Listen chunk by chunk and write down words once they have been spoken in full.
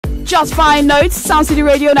just fine notes. Soundcity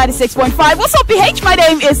Radio 96.5. What's up, PH? My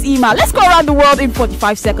name is Ima. Let's go around the world in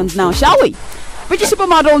 45 seconds now, shall we? British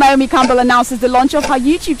supermodel Naomi Campbell announces the launch of her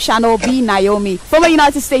YouTube channel, Be Naomi. Former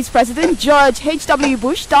United States President George H.W.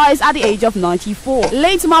 Bush dies at the age of 94.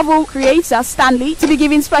 Late Marvel creator Stan Lee to be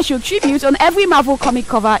giving special tribute on every Marvel comic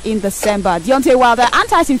cover in December. Deontay Wilder and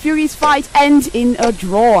Tyson Fury's fight end in a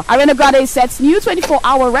draw. Ariana Grande sets new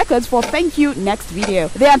 24-hour records for Thank You next video.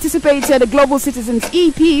 They anticipated a Global Citizens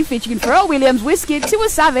EP featuring Pharrell Williams, Wizkid, Tiwa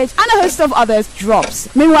Savage, and a host of others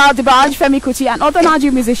drops. Meanwhile, Femi, Kuti, and other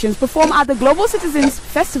Nigerian musicians perform at the Global Citizens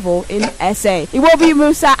Festival in SA. Iwobi,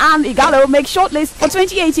 Musa, and Igalo make shortlist for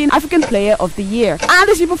 2018 African Player of the Year. And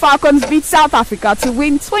the Super Falcons beat South Africa to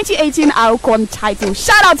win 2018 AFCON title.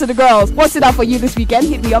 Shout out to the girls. What's it up for you this weekend?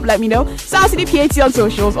 Hit me up, let me know. Soundcity PAT on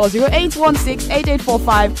socials or 0816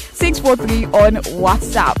 8845 643 on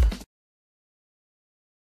WhatsApp.